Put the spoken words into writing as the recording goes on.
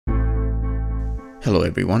Hello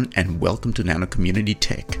everyone and welcome to Nano Community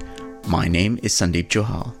Tech. My name is Sandeep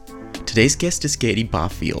Johal. Today's guest is Katie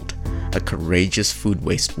Barfield, a courageous food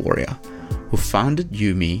waste warrior who founded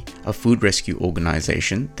Yumi, a food rescue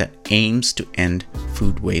organization that aims to end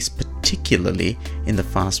food waste, particularly in the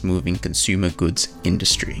fast-moving consumer goods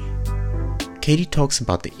industry. Katie talks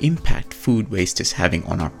about the impact food waste is having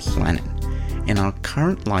on our planet and our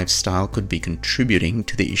current lifestyle could be contributing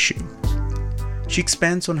to the issue. She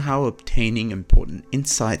expands on how obtaining important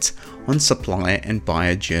insights on supply and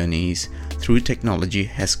buyer journeys through technology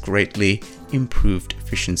has greatly improved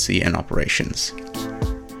efficiency and operations.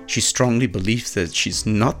 She strongly believes that she's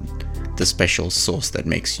not the special sauce that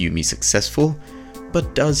makes Yumi successful,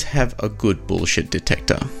 but does have a good bullshit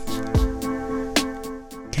detector.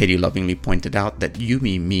 Katie lovingly pointed out that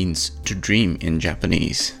Yumi means to dream in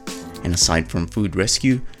Japanese. And aside from food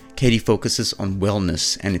rescue, Katie focuses on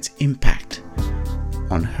wellness and its impact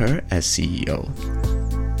on her as CEO.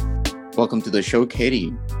 Welcome to the show,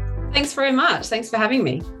 Katie. Thanks very much. Thanks for having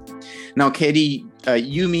me. Now, Katie,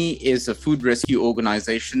 Yumi is a food rescue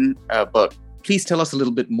organization, but please tell us a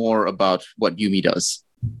little bit more about what Yumi does.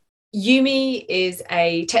 Yumi is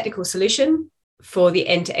a technical solution for the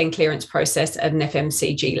end-to-end clearance process at an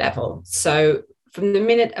FMCG level. So from the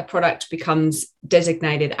minute a product becomes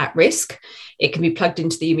designated at risk, it can be plugged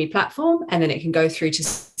into the Yumi platform and then it can go through to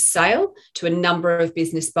sale to a number of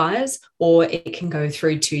business buyers, or it can go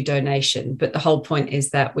through to donation. But the whole point is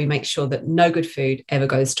that we make sure that no good food ever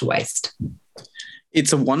goes to waste.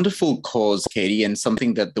 It's a wonderful cause, Katie, and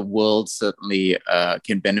something that the world certainly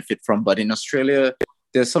can benefit from. But in Australia,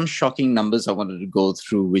 there's some shocking numbers I wanted to go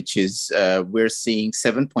through, which is we're seeing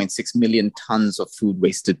 7.6 million tons of food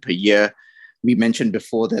wasted per year. We mentioned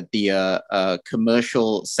before that the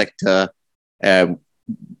commercial sector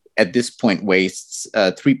at this point wastes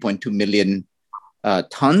 3.2 million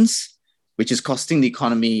tons, which is costing the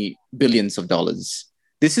economy billions of dollars.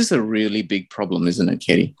 This is a really big problem, isn't it,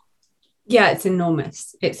 Katie? Yeah, it's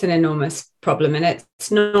enormous. It's an enormous problem, and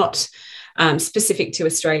it's not specific to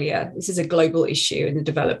Australia. This is a global issue in the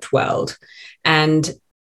developed world. And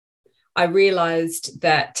I realized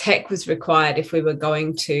that tech was required if we were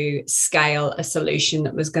going to scale a solution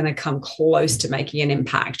that was going to come close to making an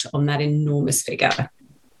impact on that enormous figure.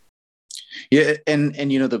 Yeah,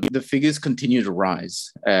 and you know the figures continue to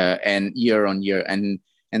rise and year on year, and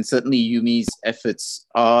certainly Yumi's efforts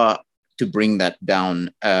are to bring that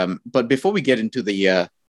down. But before we get into the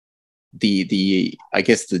I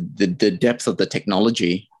guess the depth of the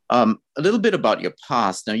technology. A little bit about your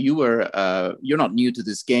past. Now, you're not new to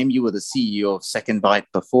this game. You were the CEO of Second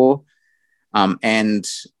Bite before, and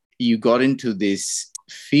you got into this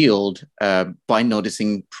field by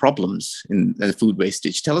noticing problems in the food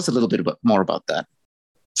wastage. Tell us a little bit more about that.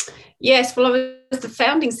 Yes, well, I was the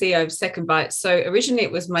founding CEO of Second Bite. So originally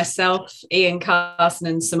it was myself, Ian, Carson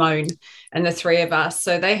and Simone and the three of us.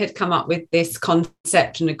 So they had come up with this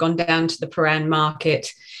concept and had gone down to the Paran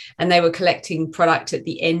market and they were collecting product at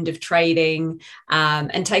the end of trading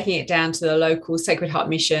and taking it down to the local Sacred Heart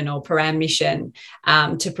Mission or Paran Mission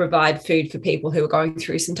to provide food for people who were going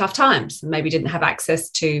through some tough times and maybe didn't have access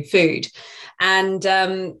to food. And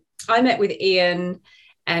I met with Ian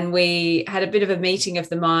and we had a bit of a meeting of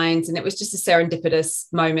the minds, and it was just a serendipitous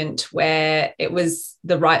moment where it was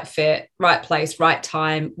the right fit, right place, right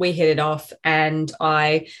time. We hit it off, and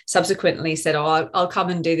I subsequently said, I'll come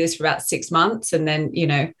and do this for about 6 months. And then,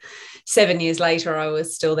 7 years later, I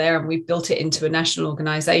was still there, and we built it into a national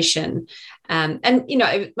organization.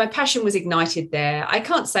 My passion was ignited there. I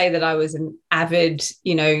can't say that I was an avid,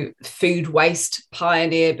 food waste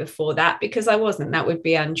pioneer before that, because I wasn't. That would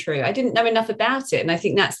be untrue. I didn't know enough about it. And I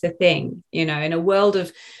think that's the thing, in a world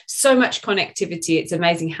of so much connectivity, it's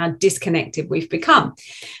amazing how disconnected we've become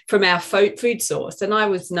from our food source. And I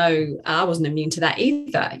wasn't immune to that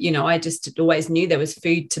either. I just always knew there was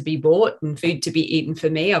food to be bought and food to be eaten for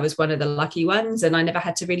me. I was one of the lucky ones, and I never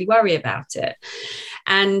had to really worry about it.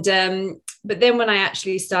 And but then when I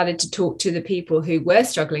actually started to talk to the people who were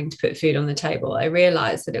struggling to put food on the table, I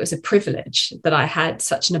realized that it was a privilege that I had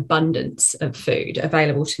such an abundance of food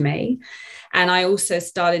available to me. And I also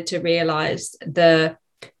started to realize the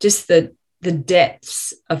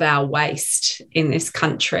depths of our waste in this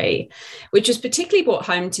country, which was particularly brought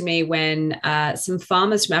home to me when some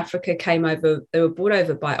farmers from Africa came over. They were brought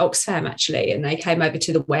over by Oxfam, actually, and they came over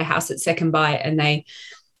to the warehouse at Second Bite, and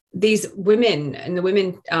these women, and the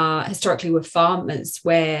women historically were farmers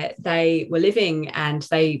where they were living and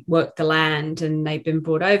they worked the land, and they've been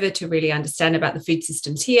brought over to really understand about the food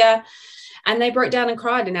systems here. And they broke down and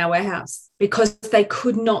cried in our warehouse because they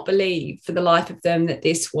could not believe for the life of them that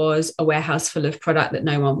this was a warehouse full of product that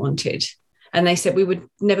no one wanted. And they said we would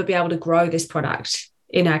never be able to grow this product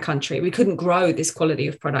in our country. We couldn't grow this quality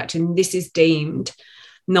of product, and this is deemed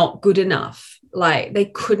not good enough. Like, they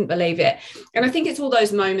couldn't believe it. And I think it's all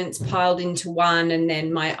those moments piled into one, and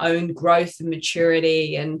then my own growth and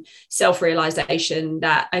maturity and self-realization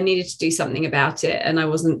that I needed to do something about it. And I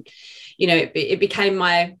wasn't, it became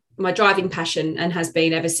my driving passion, and has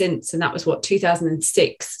been ever since. And that was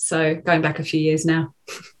 2006. So going back a few years now.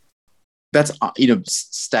 That's,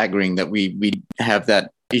 staggering that we have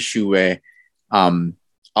that issue where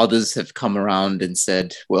others have come around and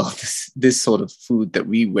said, well, this sort of food that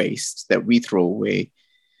we waste, that we throw away,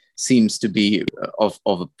 seems to be of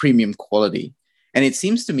a premium quality. And it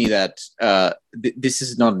seems to me that this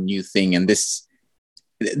is not a new thing. And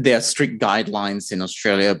there are strict guidelines in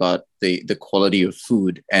Australia about the quality of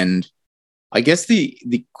food. And I guess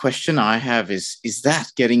the question I have is that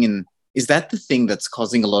the thing that's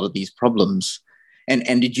causing a lot of these problems?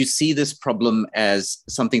 And did you see this problem as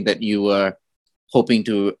something that you were hoping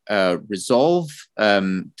to resolve,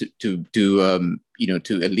 to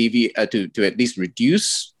alleviate, to at least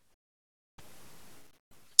reduce?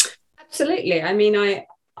 Absolutely. I mean,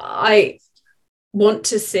 I want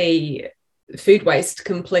to see food waste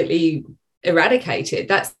completely eradicated.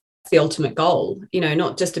 That's the ultimate goal,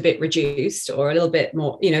 not just a bit reduced or a little bit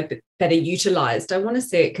more, better utilized. I want to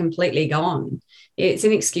see it completely gone. It's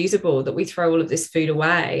inexcusable that we throw all of this food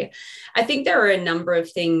away. I think there are a number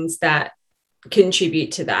of things that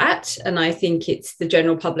contribute to that. And I think it's the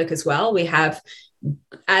general public as well. We have,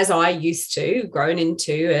 as I used to, grown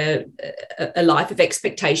into a life of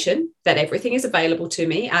expectation that everything is available to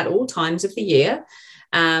me at all times of the year,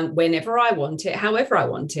 whenever I want it, however I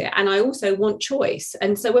want it. And I also want choice.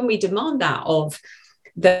 And so when we demand that of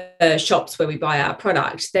the shops where we buy our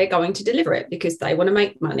product, they're going to deliver it because they want to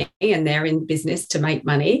make money, and they're in business to make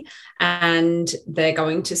money, and they're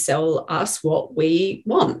going to sell us what we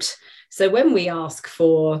want. So when we ask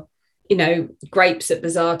for, grapes at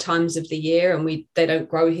bizarre times of the year, and they don't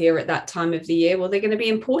grow here at that time of the year, well, they're going to be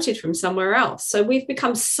imported from somewhere else. So we've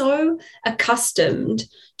become so accustomed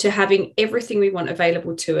to having everything we want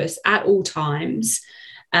available to us at all times,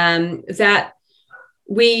 that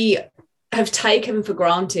we have taken for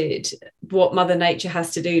granted what Mother Nature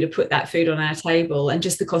has to do to put that food on our table, and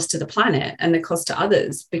just the cost to the planet and the cost to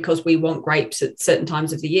others, because we want grapes at certain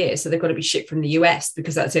times of the year. So they've got to be shipped from the US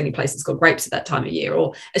because that's the only place that's got grapes at that time of year,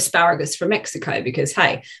 or asparagus from Mexico because,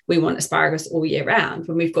 hey, we want asparagus all year round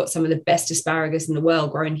when we've got some of the best asparagus in the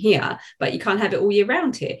world grown here, but you can't have it all year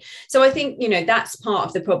round here. So I think, that's part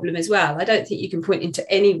of the problem as well. I don't think you can point into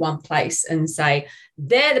any one place and say,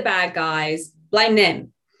 they're the bad guys, blame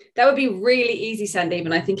them. That would be really easy, Sandeep,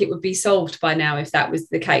 and I think it would be solved by now if that was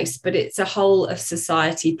the case. But it's a whole of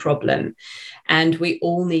society problem, and we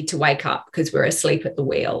all need to wake up because we're asleep at the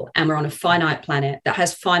wheel, and we're on a finite planet that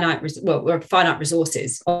has finite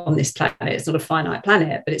resources on this planet. It's not a finite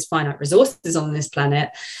planet, but it's finite resources on this planet,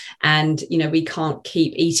 and we can't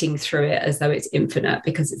keep eating through it as though it's infinite,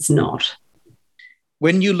 because it's not.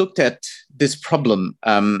 When you looked at this problem,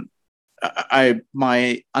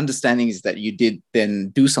 my understanding is that you did then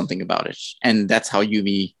do something about it, and that's how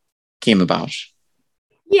Yumi came about.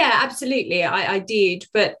 Yeah, absolutely. I did.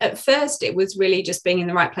 But at first it was really just being in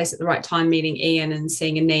the right place at the right time, meeting Ian and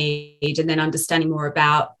seeing a need, and then understanding more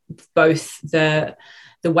about both the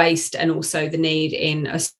waste and also the need in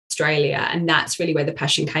Australia. And that's really where the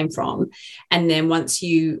passion came from. And then once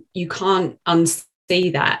you can't unsee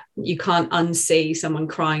that, you can't unsee someone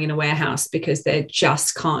crying in a warehouse because they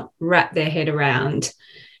just can't wrap their head around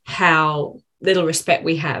how little respect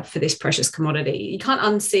we have for this precious commodity. You can't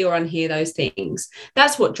unsee or unhear those things.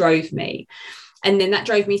 That's what drove me. And then that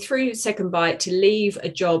drove me through Second Bite to leave a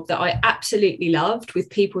job that I absolutely loved, with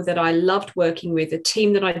people that I loved working with, a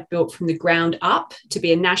team that I'd built from the ground up to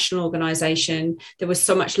be a national organisation. There was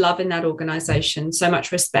so much love in that organisation, so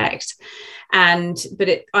much respect. But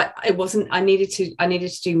it wasn't, I needed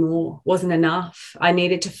to do more, wasn't enough. I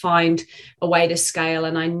needed to find a way to scale.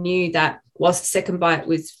 And I knew that whilst Second Bite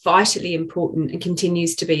was vitally important and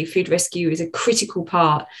continues to be, food rescue is a critical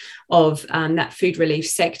part of that food relief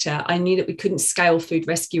sector. I knew that we couldn't scale food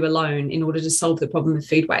rescue alone in order to solve the problem of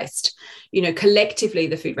food waste. Collectively,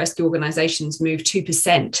 the food rescue organisations move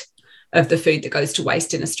 2% of the food that goes to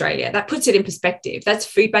waste in Australia. That puts it in perspective. That's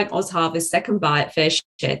Foodbank, OzHarvest, Second Bite, Fair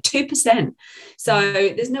Share, 2%. So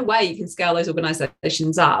there's no way you can scale those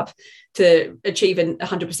organisations up to achieve a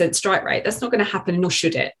 100% strike rate. That's not going to happen, nor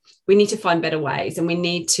should it. We need to find better ways, and we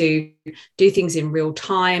need to do things in real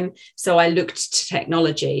time. So I looked to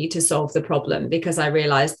technology to solve the problem, because I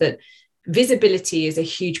realised that visibility is a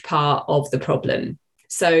huge part of the problem.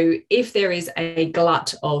 So if there is a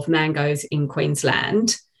glut of mangoes in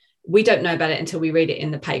Queensland, we don't know about it until we read it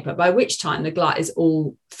in the paper, by which time the glut is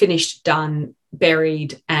all finished, done,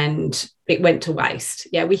 buried, and it went to waste.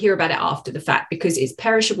 Yeah, we hear about it after the fact because it's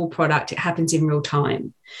perishable product. It happens in real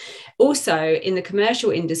time. Also, in the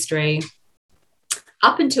commercial industry,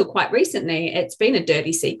 up until quite recently, it's been a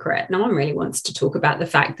dirty secret. No one really wants to talk about the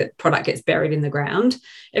fact that product gets buried in the ground.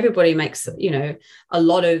 Everybody makes, a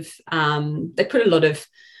lot of, they put a lot of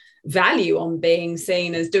value on being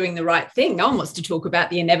seen as doing the right thing. No one wants to talk about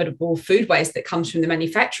the inevitable food waste that comes from the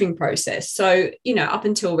manufacturing process. So, up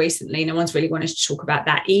until recently, no one's really wanted to talk about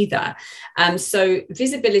that either. So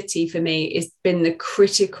visibility for me has been the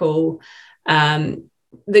critical,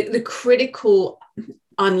 the critical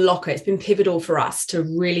unlocker. It's been pivotal for us to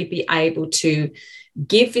really be able to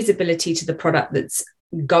give visibility to the product that's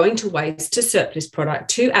going to waste, to surplus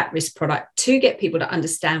product, to at-risk product, to get people to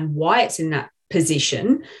understand why it's in that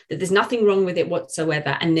position, that there's nothing wrong with it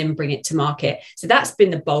whatsoever, and then bring it to market. So that's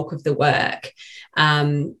been the bulk of the work,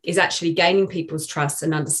 is actually gaining people's trust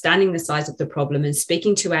and understanding the size of the problem and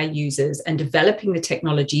speaking to our users and developing the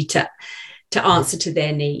technology to answer to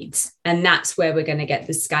their needs. And that's where we're going to get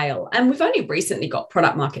the scale. And we've only recently got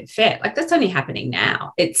product market fit. Like, that's only happening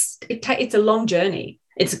now. It's a long journey.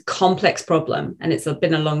 It's a complex problem, and it's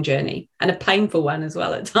been a long journey and a painful one as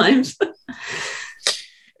well at times.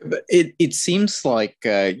 It seems like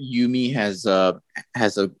Yumi has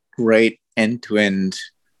a great end-to-end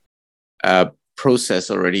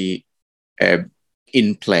process already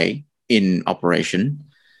in play, in operation.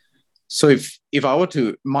 So if I were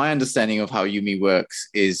to, my understanding of how Yumi works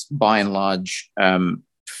is, by and large,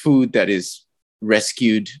 food that is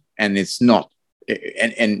rescued and it's not,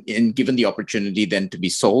 and given the opportunity then to be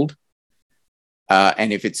sold,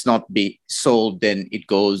 and if it's not be sold, then it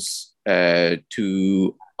goes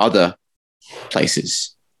to other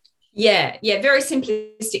places. Yeah, very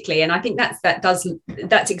simplistically, and I think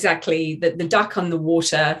that's exactly the duck on the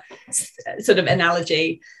water sort of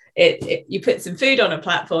analogy. You put some food on a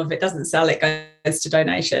platform, if it doesn't sell, it goes to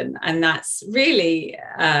donation, and that's really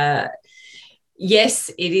yes,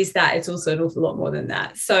 it is that. It's also an awful lot more than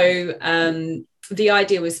that. So the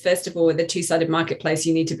idea was, first of all, with a two-sided marketplace,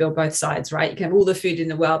 you need to build both sides, right? You can have all the food in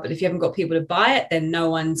the world, but if you haven't got people to buy it, then no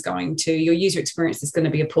one's going to, your user experience is going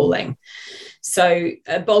to be appalling. So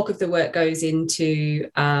a bulk of the work goes into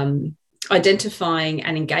identifying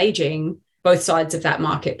and engaging both sides of that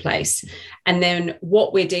marketplace. And then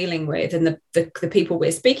what we're dealing with and the people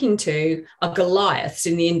we're speaking to are Goliaths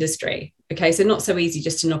in the industry. Okay, so not so easy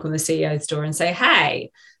just to knock on the CEO's door and say,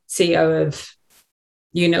 hey, CEO of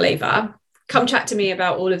Unilever, come chat to me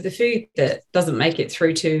about all of the food that doesn't make it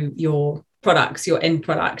through to your products, your end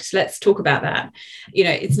product. Let's talk about that.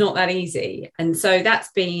 It's not that easy. And so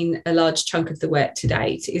that's been a large chunk of the work to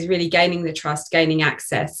date, is really gaining the trust, gaining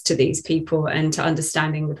access to these people and to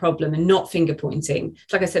understanding the problem, and not finger pointing.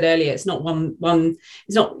 Like I said earlier, it's not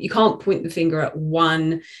it's not, you can't point the finger at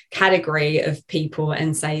one category of people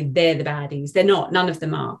and say they're the baddies. They're not, none of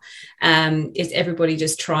them are. It's everybody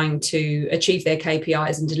just trying to achieve their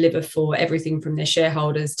KPIs and deliver for everything from their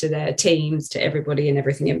shareholders to their teams to everybody and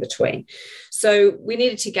everything in between. So we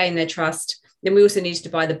needed to gain their trust. Then we also needed to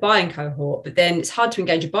buy the buying cohort, but then it's hard to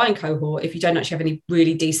engage a buying cohort if you don't actually have any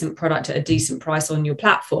really decent product at a decent price on your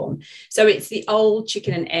platform. So it's the old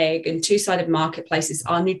chicken and egg, and two-sided marketplaces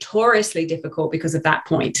are notoriously difficult because of that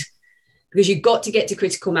point, because you've got to get to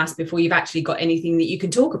critical mass before you've actually got anything that you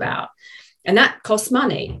can talk about. And that costs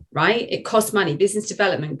money, right? It costs money. Business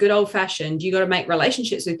development, good old fashioned. You got to make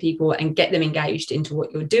relationships with people and get them engaged into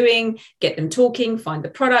what you're doing, get them talking, find the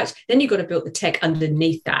product. Then you've got to build the tech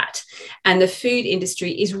underneath that. And the food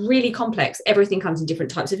industry is really complex. Everything comes in different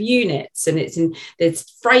types of units, and there's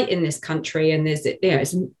freight in this country, and there's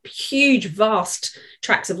some huge, vast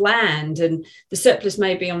tracts of land, and the surplus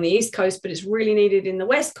may be on the East Coast, but it's really needed in the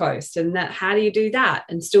West Coast. And how do you do that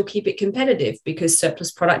and still keep it competitive? Because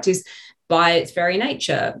surplus product is, by its very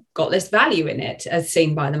nature, got less value in it as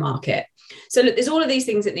seen by the market. So look, there's all of these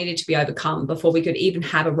things that needed to be overcome before we could even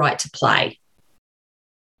have a right to play.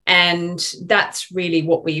 And that's really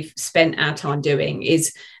what we've spent our time doing,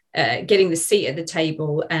 is getting the seat at the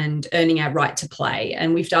table and earning our right to play.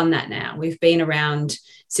 And we've done that now. We've been around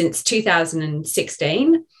since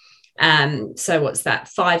 2016. So what's that?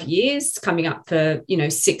 5 years, coming up for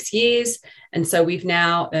 6 years. And so we've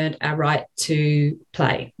now earned our right to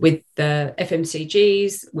play with the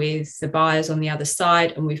FMCGs, with the buyers on the other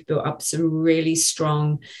side, and we've built up some really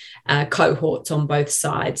strong cohorts on both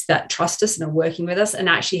sides that trust us and are working with us and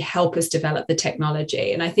actually help us develop the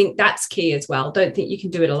technology. And I think that's key as well. Don't think you can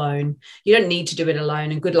do it alone. You don't need to do it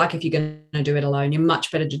alone, and good luck if you're going to do it alone. You're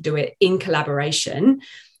much better to do it in collaboration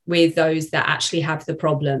with those that actually have the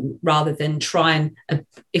problem, rather than try and,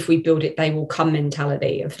 if we build it, they will come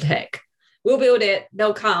mentality of tech. We'll build it,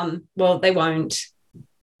 they'll come. Well, they won't,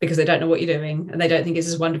 because they don't know what you're doing and they don't think it's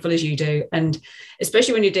as wonderful as you do. And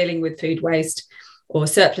especially when you're dealing with food waste or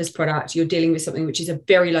surplus product, you're dealing with something which is a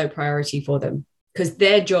very low priority for them, because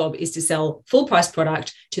their job is to sell full price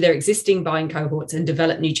product to their existing buying cohorts and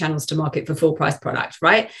develop new channels to market for full price product,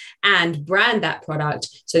 right? And brand that product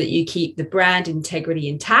so that you keep the brand integrity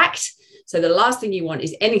intact. So the last thing you want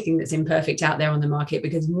is anything that's imperfect out there on the market,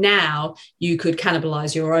 because now you could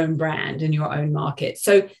cannibalize your own brand and your own market.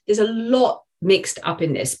 So there's a lot mixed up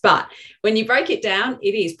in this, but when you break it down,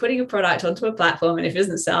 it is putting a product onto a platform, and if it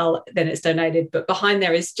doesn't sell, then it's donated. But behind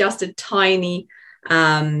there is just a tiny,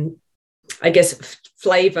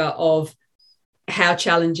 flavor of how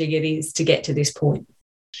challenging it is to get to this point.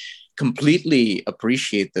 Completely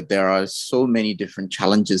appreciate that there are so many different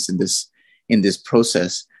challenges in this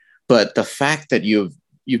process. But the fact that you've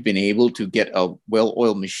been able to get a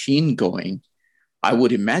well-oiled machine going, I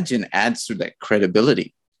would imagine adds to that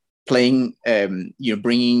credibility. Bringing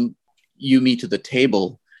Yumi to the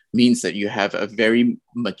table means that you have a very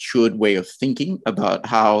matured way of thinking about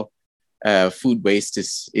how food waste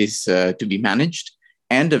is to be managed,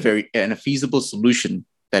 and a feasible solution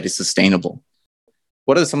that is sustainable.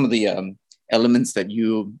 What are some of the elements that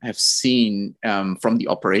you have seen from the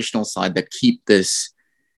operational side that keep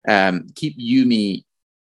Yumi,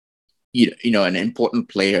 an important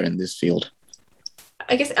player in this field?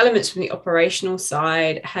 I guess elements from the operational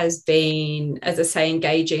side has been, as I say,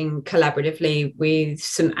 engaging collaboratively with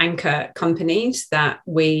some anchor companies that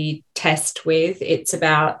we test with. It's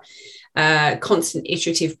about a constant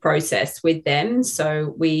iterative process with them.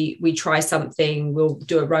 So we try something, we'll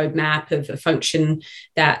do a roadmap of a function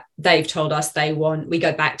that they've told us they want. We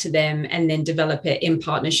go back to them and then develop it in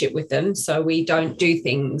partnership with them. So we don't do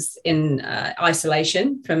things in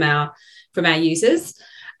isolation from our users.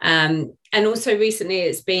 And also recently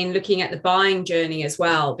it's been looking at the buying journey as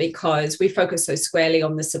well, because we focus so squarely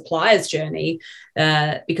on the supplier's journey,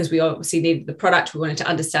 because we obviously needed the product. We wanted to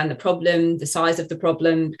understand the problem, the size of the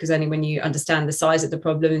problem, because only when you understand the size of the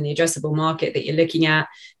problem and the addressable market that you're looking at,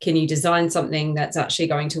 can you design something that's actually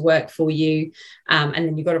going to work for you. And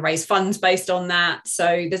then you've got to raise funds based on that.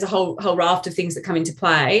 So there's a whole raft of things that come into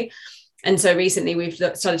play. And so recently we've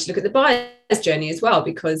started to look at the buyer's journey as well,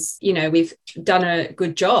 because, we've done a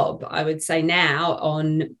good job, I would say now,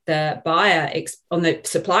 on the on the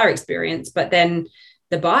supplier experience, but then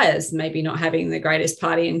the buyers maybe not having the greatest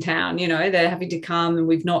party in town, they're having to come, and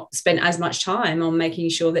we've not spent as much time on making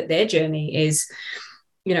sure that their journey is,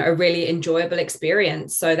 a really enjoyable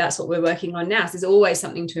experience. So that's what we're working on now. So there's always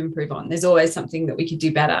something to improve on. There's always something that we could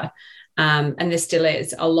do better. And there still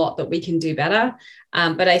is a lot that we can do better.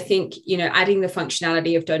 But I think, adding the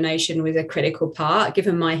functionality of donation was a critical part.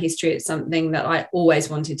 Given my history, it's something that I always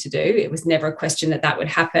wanted to do. It was never a question that would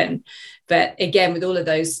happen. But again, with all of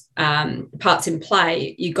those parts in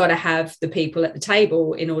play, you've got to have the people at the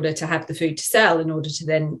table in order to have the food to sell, in order to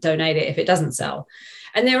then donate it if it doesn't sell.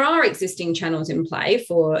 And there are existing channels in play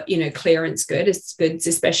for, clearance goods,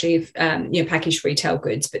 especially if, packaged retail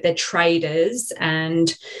goods, but they're traders,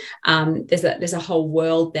 and there's a whole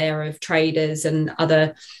world there of traders and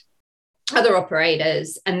other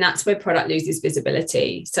operators, and that's where product loses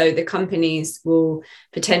visibility. So the companies will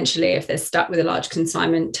potentially, if they're stuck with a large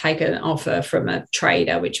consignment, take an offer from a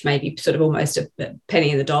trader, which may be sort of almost a penny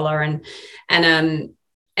in the dollar,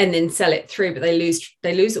 and then sell it through, but they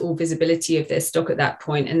lose all visibility of their stock at that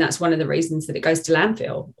point. And that's one of the reasons that it goes to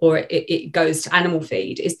landfill, or it goes to animal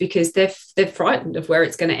feed, is because they're frightened of where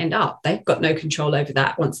it's going to end up. They've got no control over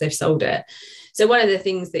that once they've sold it. So one of the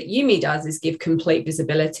things that Yumi does is give complete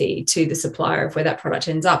visibility to the supplier of where that product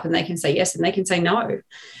ends up, and they can say yes and they can say no.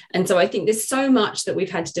 And so I think there's so much that we've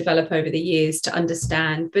had to develop over the years to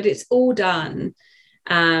understand, but it's all done.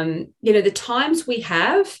 The times we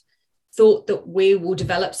have thought that we will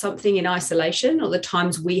develop something in isolation, or the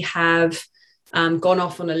times we have gone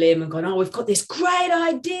off on a limb and gone, we've got this great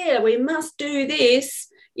idea, we must do this,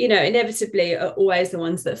 inevitably are always the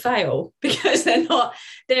ones that fail because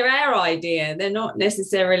they're our idea. They're not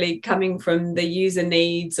necessarily coming from the user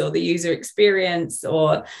needs or the user experience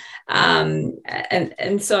and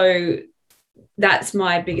so that's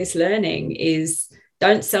my biggest learning is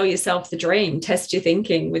don't sell yourself the dream. Test your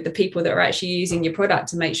thinking with the people that are actually using your product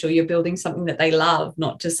to make sure you're building something that they love,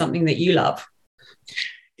 not just something that you love.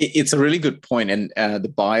 It's a really good point, and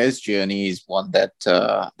the buyer's journey is one that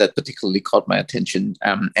particularly caught my attention.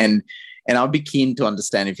 And I'll be keen to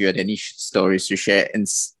understand if you had any stories to share, and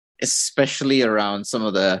especially around some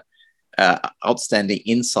of the outstanding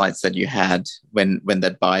insights that you had when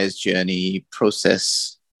that buyer's journey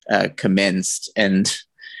process commenced and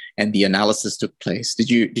the analysis took place. Did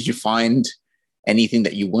you find anything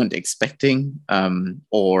that you weren't expecting,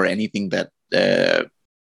 or anything that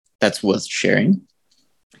that's worth sharing?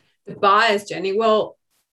 The buyer's journey. Well,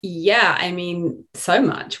 yeah, I mean, so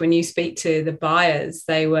much. When you speak to the buyers,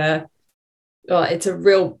 they were, well, it's a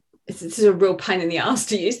real pain in the ass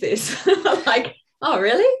to use this. Like, oh,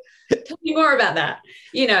 really? Tell me more about that.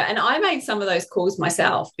 And I made some of those calls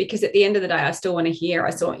myself because at the end of the day, I still want to hear.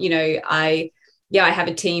 I thought, I have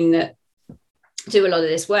a team that do a lot of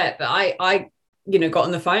this work, but I got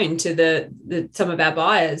on the phone to the some of our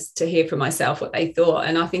buyers to hear from myself what they thought.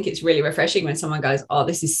 And I think it's really refreshing when someone goes, oh,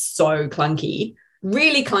 this is so clunky,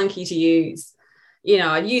 really clunky to use.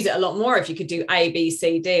 I'd use it a lot more if you could do A, B,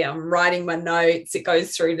 C, D. I'm writing my notes, it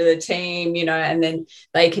goes through to the team, and then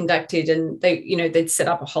they conducted and they'd set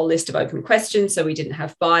up a whole list of open questions so we didn't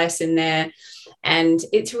have bias in there. And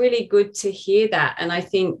it's really good to hear that. And I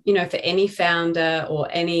think, for any founder or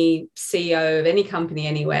any CEO of any company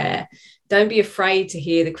anywhere, don't be afraid to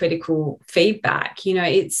hear the critical feedback.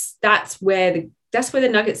 That's where the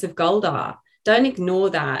nuggets of gold are. Don't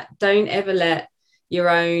ignore that. Don't ever let your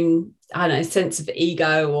own, sense of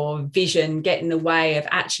ego or vision get in the way of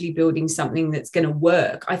actually building something that's going to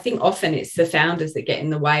work. I think often it's the founders that get in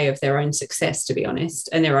the way of their own success, to be honest,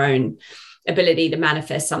 and their own ability to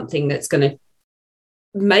manifest something that's going to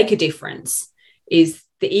make a difference. Is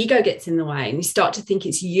the ego gets in the way and you start to think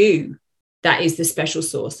it's you that is the special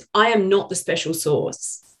sauce. I am not the special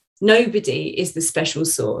sauce. Nobody is the special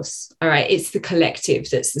sauce. All right. It's the collective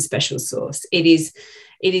that's the special sauce. It is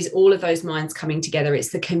all of those minds coming together.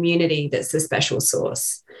 It's the community that's the special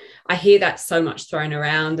sauce. I hear that so much thrown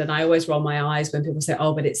around, and I always roll my eyes when people say,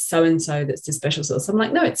 oh, but it's so-and-so that's the special sauce. I'm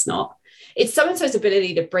like, no, it's not. It's so-and-so's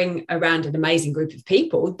ability to bring around an amazing group of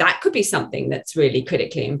people. That could be something that's really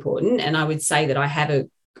critically important. And I would say that I have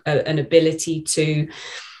an ability to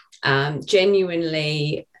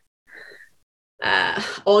genuinely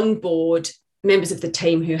onboard members of the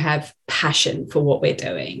team who have passion for what we're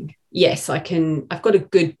doing. Yes, I've got a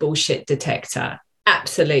good bullshit detector.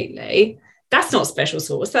 Absolutely. That's not special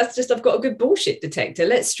sauce. That's just, I've got a good bullshit detector.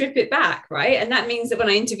 Let's strip it back, right? And that means that when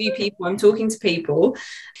I interview people, I'm talking to people,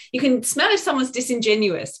 you can smell if someone's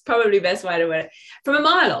disingenuous, probably the best way to word it, from a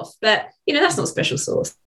mile off. But, that's not special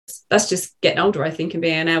sauce. That's just getting older, I think, and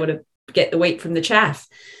being able to get the wheat from the chaff.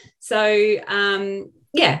 So, I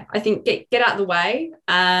think get out of the way,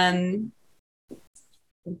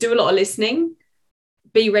 do a lot of listening,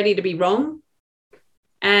 be ready to be wrong,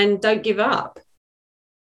 and don't give up.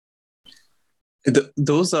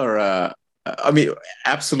 Those are,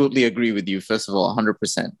 absolutely agree with you. First of all,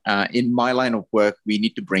 100%. In my line of work, we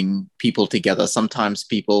need to bring people together. Sometimes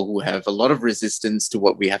people who have a lot of resistance to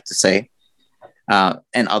what we have to say,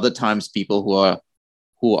 and other times people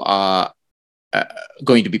who are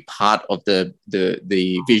going to be part of the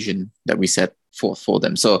vision that we set for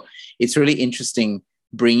them. So it's really interesting.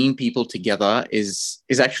 Bringing people together is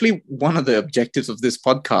actually one of the objectives of this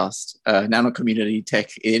podcast, Nano Community Tech.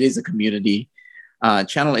 It is a community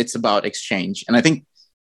channel. It's about exchange, and I think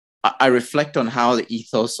I reflect on how the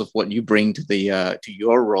ethos of what you bring to to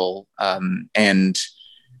your role and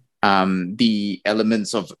the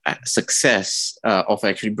elements of success of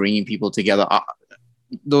actually bringing people together.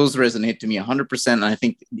 Those resonate to me 100%. And I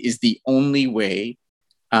think is the only way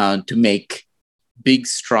to make big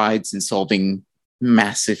strides in solving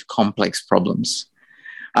massive, complex problems.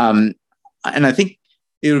 And I think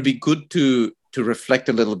it would be good to reflect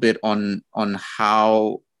a little bit on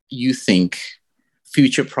how you think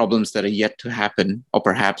future problems that are yet to happen, or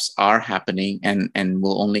perhaps are happening and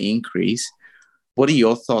will only increase. What are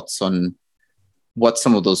your thoughts on what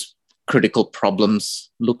some of those critical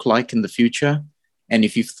problems look like in the future? And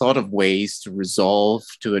if you've thought of ways to resolve,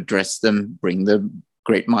 to address them, bring the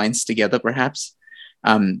great minds together, perhaps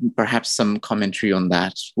some commentary on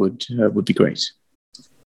that would be great.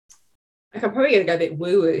 I'm probably going to go a bit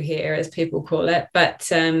woo-woo here, as people call it. But,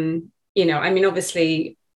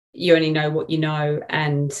 obviously, you only know what you know.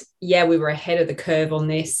 And yeah, we were ahead of the curve on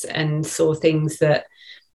this and saw things that,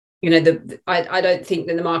 I don't think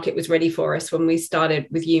that the market was ready for us when we started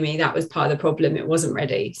with Yumi. That was part of the problem. It wasn't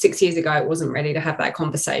ready. 6 years ago, it wasn't ready to have that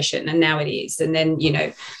conversation, and now it is. And then,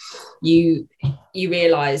 you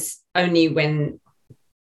realize only when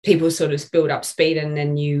people sort of build up speed and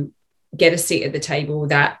then you get a seat at the table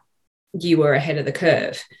that you were ahead of the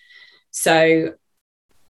curve. So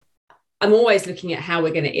I'm always looking at how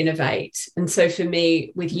we're going to innovate. And so for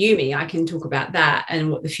me, with Yumi, I can talk about that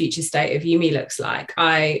and what the future state of Yumi looks like.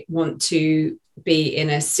 I want to be in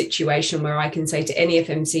a situation where I can say to any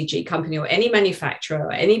FMCG company or any manufacturer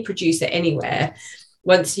or any producer anywhere,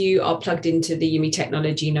 once you are plugged into the Yumi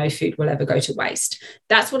technology, no food will ever go to waste.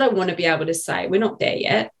 That's what I want to be able to say. We're not there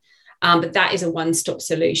yet. But that is a one-stop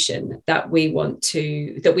solution that we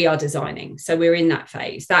are designing. So we're in that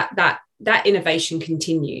phase. That innovation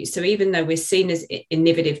continues. So even though we're seen as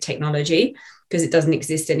innovative technology, because it doesn't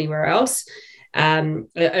exist anywhere else,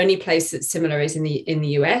 the only place that's similar is in the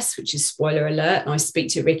US, which is spoiler alert. And I speak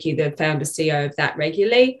to Ricky, the founder CEO of that,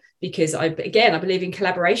 regularly, because I believe in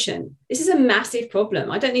collaboration. This is a massive problem.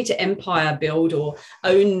 I don't need to empire build or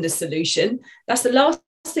own the solution. That's the last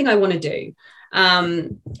thing I want to do.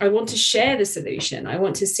 I want to share the solution. I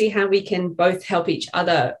want to see how we can both help each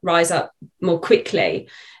other rise up more quickly.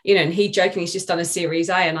 And he jokingly, he's just done a Series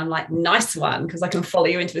A, and I'm like, nice one, because I can follow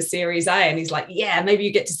you into a Series A. And he's like, yeah, maybe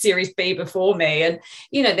you get to Series B before me. And,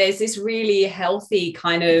 there's this really healthy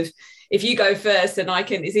kind of, if you go first, then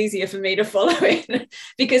it's easier for me to follow in.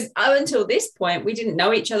 Because up until this point, we didn't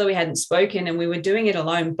know each other. We hadn't spoken, and we were doing it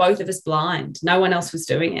alone, both of us blind. No one else was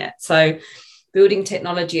doing it. So building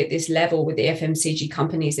technology at this level with the FMCG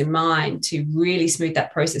companies in mind to really smooth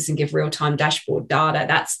that process and give real-time dashboard data,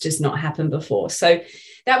 that's just not happened before. So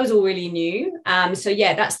that was all really new. So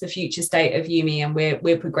yeah, that's the future state of Yumi, and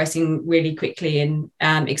we're progressing really quickly in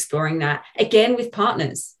exploring that, again, with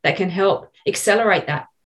partners that can help accelerate that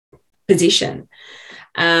position.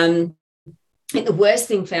 I think the worst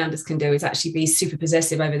thing founders can do is actually be super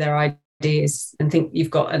possessive over their ideas and think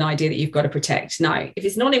you've got an idea that you've got to protect. No, if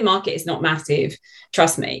it's not in market, it's not massive.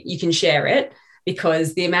 Trust me, you can share it,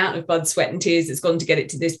 because the amount of blood, sweat and tears that's gone to get it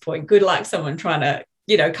to this point, good luck someone trying to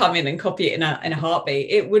come in and copy it in a heartbeat.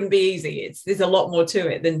 It wouldn't be easy. There's a lot more to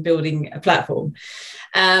it than building a platform.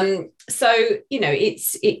 So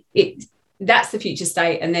that's the future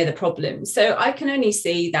state, and they're the problem. So I can only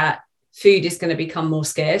see that food is going to become more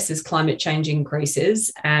scarce as climate change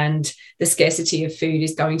increases, and the scarcity of food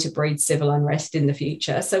is going to breed civil unrest in the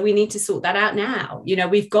future. So we need to sort that out now.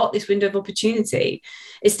 We've got this window of opportunity.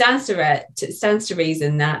 It stands to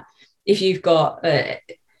reason that if you've got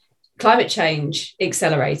climate change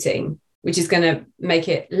accelerating, which is going to make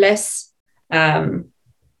it less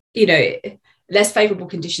favorable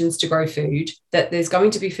conditions to grow food, that there's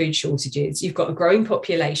going to be food shortages. You've got a growing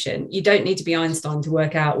population. You don't need to be Einstein to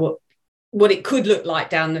work out what it could look like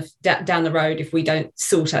down the road if we don't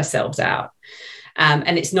sort ourselves out.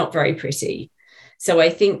 And it's not very pretty. So I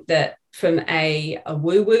think that from a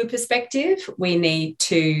woo-woo perspective, we need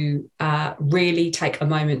to really take a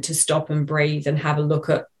moment to stop and breathe and have a look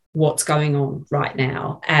at what's going on right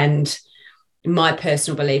now. And my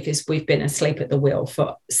personal belief is we've been asleep at the wheel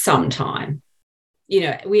for some time.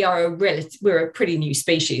 We're a pretty new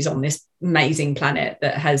species on this amazing planet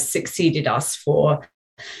that has succeeded us for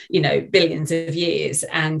billions of years,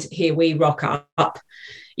 and here we rock up,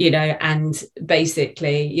 and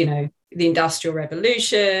basically, the Industrial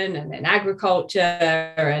Revolution and then agriculture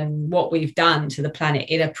and what we've done to the planet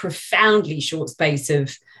in a profoundly short space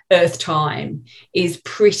of Earth time is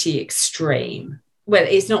pretty extreme. Well,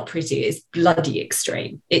 it's not pretty, it's bloody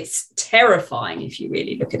extreme. It's terrifying if you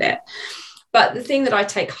really look at it. But the thing that I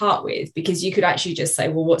take heart with, because you could actually just say,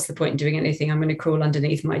 well, what's the point in doing anything? I'm going to crawl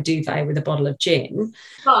underneath my duvet with a bottle of gin.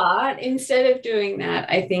 But instead of doing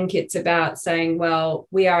that, I think it's about saying, well,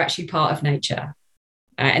 we are actually part of nature.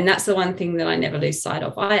 And that's the one thing that I never lose sight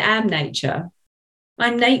of. I am nature.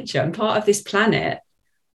 I'm nature. I'm part of this planet.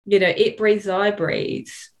 It breathes, I breathe.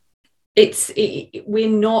 We're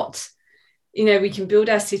not, we can build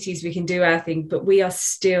our cities, we can do our thing, but we are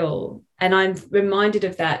still, and I'm reminded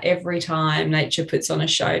of that every time nature puts on a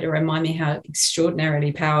show to remind me how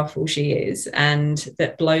extraordinarily powerful she is, and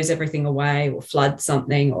that blows everything away or floods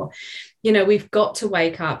something, or, we've got to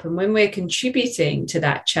wake up. And when we're contributing to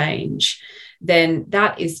that change, then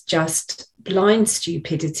that is just blind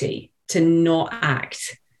stupidity to not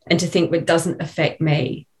act and to think it doesn't affect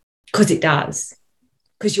me, because it does,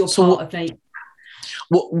 because you're part of nature.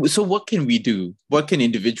 So what can we do? What can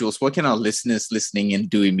individuals, what can our listeners listening in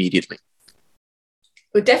do immediately?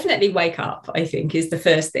 Well, definitely wake up, I think, is the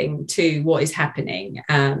first thing to what is happening.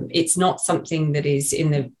 It's not something that is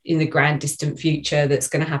in the grand distant future that's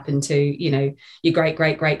going to happen to, your great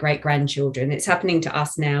grandchildren. It's happening to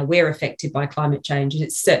us now. We're affected by climate change, and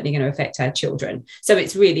it's certainly going to affect our children. So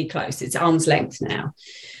it's really close. It's arm's length now.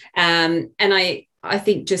 And I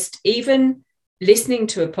think just even listening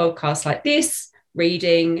to a podcast like this,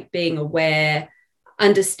 reading, being aware,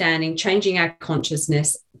 understanding, changing our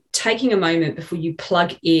consciousness, taking a moment before you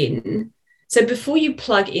plug in. So before you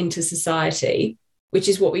plug into society, which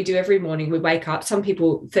is what we do every morning, we wake up. Some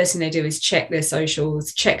people, first thing they do is check their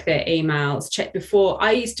socials, check their emails, check before.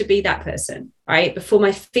 I used to be that person, right? Before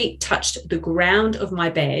my feet touched the ground of my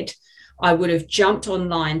bed, I would have jumped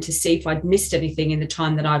online to see if I'd missed anything in the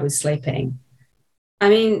time that I was sleeping. I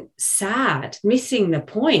mean, sad, missing the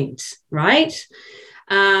point, right?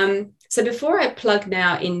 So before I plug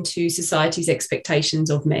now into society's expectations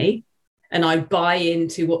of me, and I buy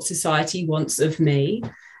into what society wants of me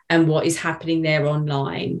and what is happening there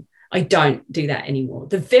online, I don't do that anymore.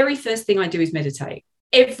 The very first thing I do is meditate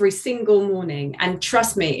every single morning. And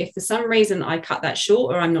trust me, if for some reason I cut that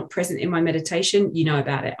short or I'm not present in my meditation, you know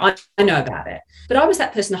about it. I know about it. But I was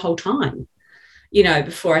that person the whole time,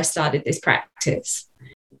 before I started this practice.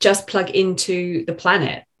 Just plug into the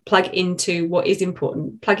planet. Plug into what is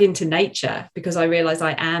important, plug into nature, because I realize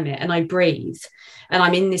I am it, and I breathe, and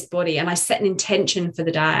I'm in this body, and I set an intention for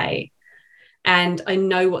the day, and I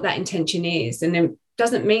know what that intention is. And it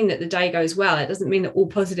doesn't mean that the day goes well. It doesn't mean that all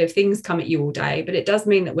positive things come at you all day, but it does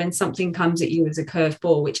mean that when something comes at you as a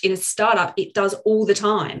curveball, which in a startup, it does all the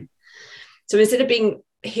time. So instead of being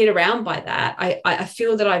hit around by that, I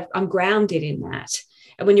feel that I'm grounded in that.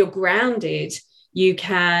 And when you're grounded, you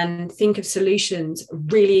can think of solutions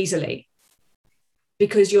really easily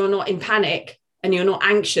because you're not in panic and you're not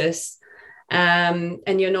anxious,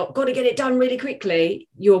 and you're not got to get it done really quickly.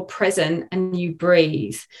 You're present and you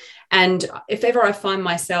breathe. And if ever I find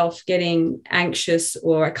myself getting anxious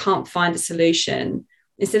or I can't find a solution,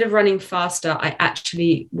 instead of running faster, I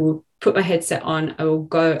actually will put my headset on. I will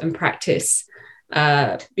go and practice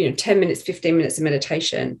 10 minutes, 15 minutes of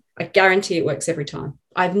meditation. I guarantee it works every time.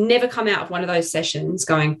 I've never come out of one of those sessions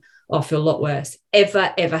going, oh, I feel a lot worse.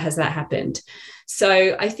 Ever has that happened.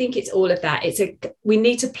 So I think it's all of that. We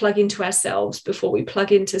need to plug into ourselves before we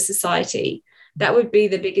plug into society. That would be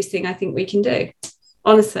the biggest thing I think we can do.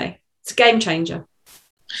 Honestly, it's a game changer.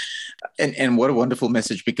 And what a wonderful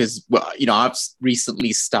message, because, I've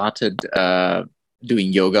recently started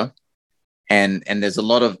doing yoga. And there's a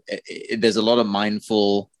lot of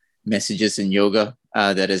mindful messages in yoga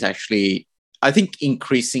that has actually, I think,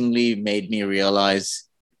 increasingly made me realize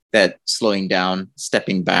that slowing down,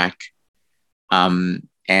 stepping back,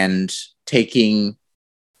 and taking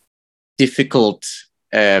difficult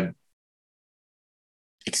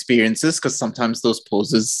experiences, because sometimes those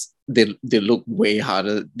poses they look way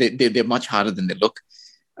harder. They're much harder than they look.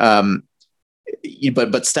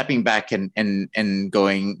 But stepping back and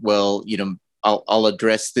going, well, I'll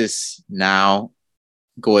address this now,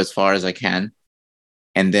 go as far as I can,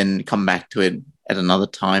 and then come back to it at another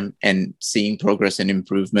time, and seeing progress and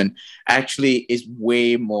improvement actually is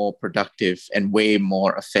way more productive and way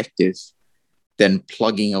more effective than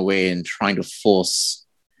plugging away and trying to force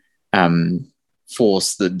the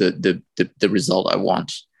result I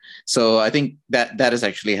want. So I think that has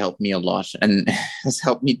actually helped me a lot, and has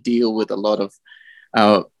helped me deal with a lot of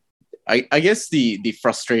I guess the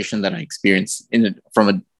frustration that I experience from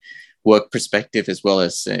a work perspective as well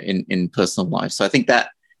as in personal life. So I think that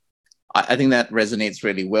resonates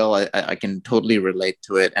really well. I can totally relate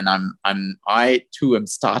to it, and I too am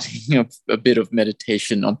starting a bit of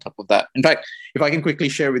meditation on top of that. In fact, if I can quickly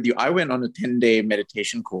share with you, I went on a 10-day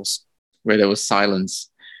meditation course where there was silence,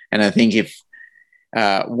 and I think if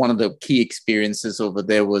one of the key experiences over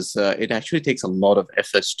there was it actually takes a lot of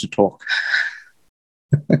effort to talk.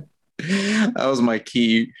 That was my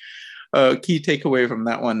key takeaway from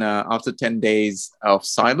that one. After 10 days of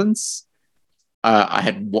silence, I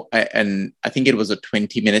think it was a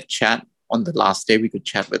 20-minute chat. On the last day, we could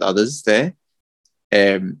chat with others there,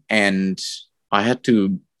 and I had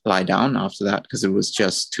to lie down after that because it was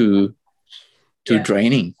just too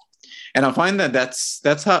draining. And I find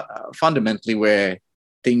that's how fundamentally where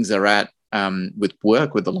things are at with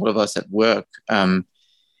work, with a lot of us at work. And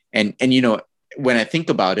when I think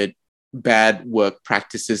about it, bad work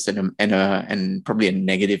practices and probably a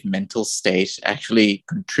negative mental state actually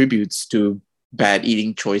contributes to bad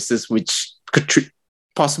eating choices, which could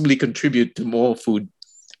possibly contribute to more food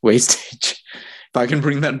wastage. If I can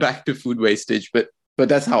bring that back to food wastage, but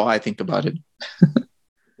that's how I think about it.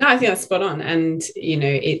 No, I think that's spot on. And,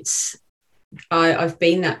 it's I've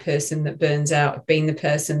been that person that burns out. I've been the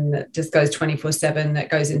person that just goes 24/7, that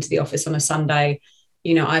goes into the office on a Sunday.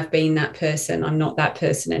 I've been that person. I'm not that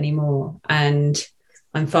person anymore. And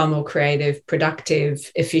I'm far more creative,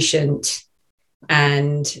 productive, efficient,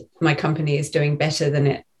 and my company is doing better than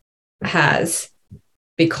it has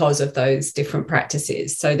because of those different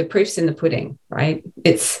practices. So the proof's in the pudding, right?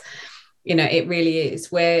 It's, it really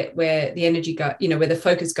is where the energy go, where the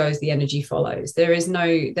focus goes, the energy follows. There is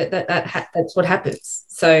no, that's what happens.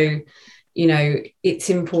 So, it's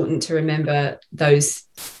important to remember those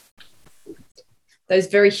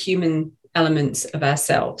very human elements of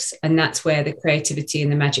ourselves. And that's where the creativity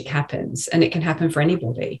and the magic happens. And it can happen for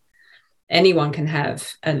anybody. Anyone can have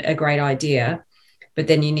a great idea, but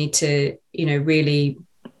then you need to, really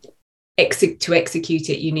execute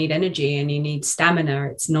it. You need energy and you need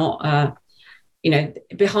stamina. It's not,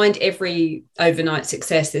 behind every overnight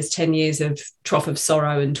success, there's 10 years of trough of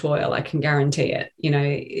sorrow and toil. I can guarantee it.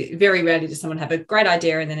 Very rarely does someone have a great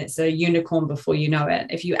idea and then it's a unicorn before you know it.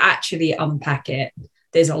 If you actually unpack it,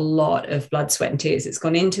 there's a lot of blood, sweat, and tears that's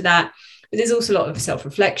gone into that. But there's also a lot of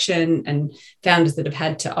self-reflection and founders that have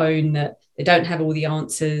had to own that they don't have all the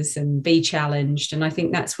answers and be challenged. And I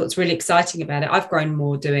think that's what's really exciting about it. I've grown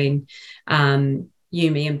more doing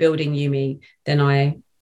Yumi and building Yumi than I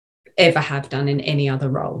ever have done in any other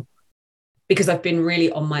role, because I've been really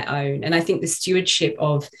on my own. And I think the stewardship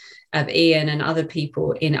of Ian and other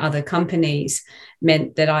people in other companies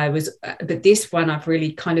meant that but this one, I've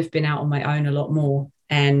really kind of been out on my own a lot more.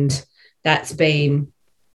 And that's been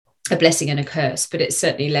a blessing and a curse, but it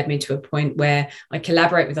certainly led me to a point where I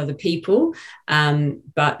collaborate with other people.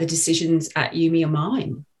 But the decisions at Yumi are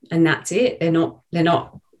mine, and that's it. They're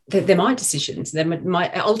my decisions.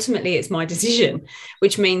 Ultimately, it's my decision,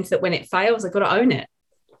 which means that when it fails, I've got to own it.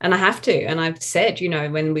 And I have to. And I've said,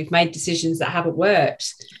 when we've made decisions that haven't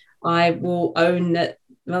worked, I will own that.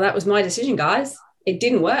 Well, that was my decision, guys. It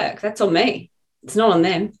didn't work. That's on me. It's not on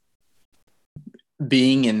them.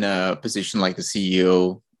 Being in a position like the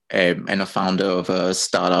CEO and a founder of a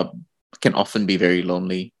startup can often be very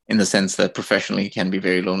lonely, in the sense that professionally it can be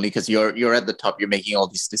very lonely because you're at the top, you're making all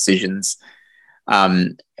these decisions.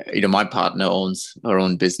 My partner owns her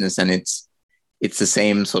own business, and it's the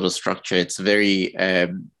same sort of structure. It's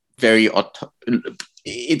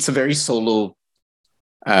it's a very solo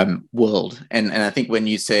world. And I think when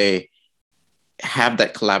you say have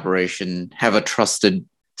that collaboration, have a trusted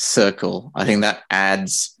circle, I think that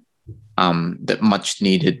adds that much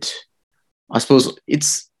needed, I suppose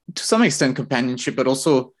it's to some extent companionship, but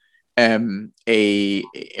also a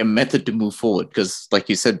method to move forward, because like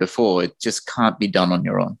you said before, it just can't be done on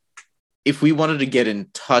your own. If we wanted to get in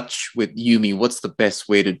touch with Yumi, what's the best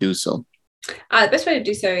way to do so? The best way to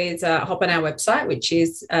do so is hop on our website, which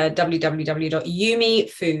is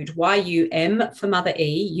www.yumifood, Y-U-M for Mother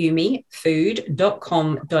E,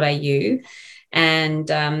 yumifood.com.au. And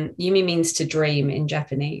Yumi means to dream in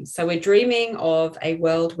Japanese. So we're dreaming of a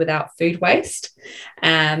world without food waste.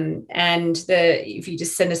 And if you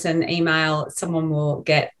just send us an email, someone will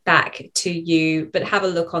get back to you. But have a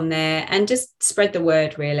look on there and just spread the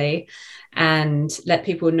word, really, and let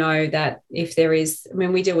people know that if there is,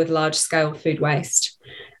 we deal with large scale food waste.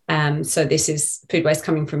 So this is food waste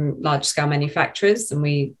coming from large scale manufacturers, and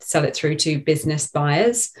we sell it through to business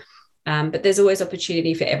buyers. But there's always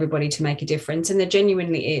opportunity for everybody to make a difference. And there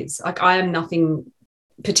genuinely is. Like, I am nothing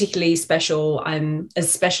particularly special. I'm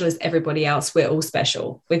as special as everybody else. We're all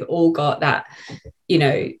special. We've all got that,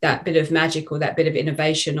 that bit of magic or that bit of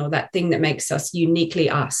innovation or that thing that makes us uniquely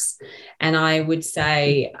us. And I would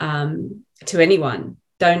say to anyone,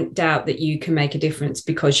 don't doubt that you can make a difference,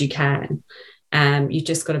 because you can. You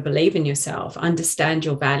just got to believe in yourself, understand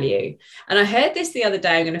your value. And I heard this the other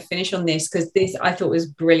day. I'm going to finish on this because this I thought was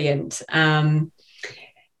brilliant.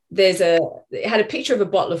 It had a picture of a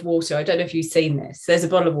bottle of water. I don't know if you've seen this. There's a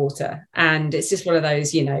bottle of water, and it's just one of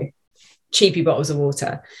those, cheapy bottles of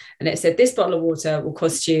water. And it said, this bottle of water will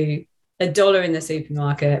cost you $1 in the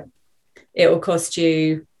supermarket. It will cost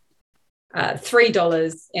you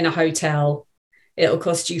 $3 in a hotel. It will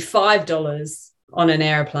cost you $5 on an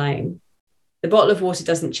airplane. The bottle of water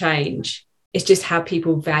doesn't change. It's just how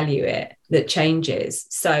people value it that changes.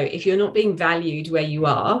 So if you're not being valued where you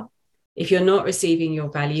are, if you're not receiving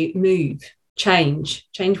your value, move, change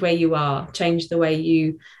where you are, change the way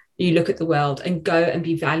you look at the world, and go and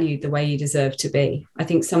be valued the way you deserve to be. I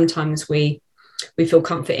think sometimes we feel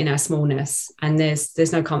comfort in our smallness, and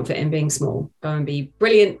there's no comfort in being small. Go and be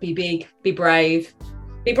brilliant, be big, be brave,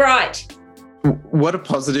 be bright. What a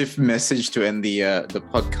positive message to end the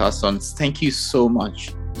podcast on. Thank you so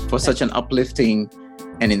much for such an uplifting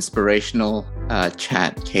and inspirational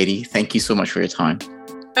chat. Katie, thank you so much for your time.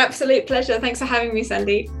 Absolute pleasure. Thanks for having me,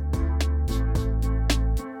 Sandeep.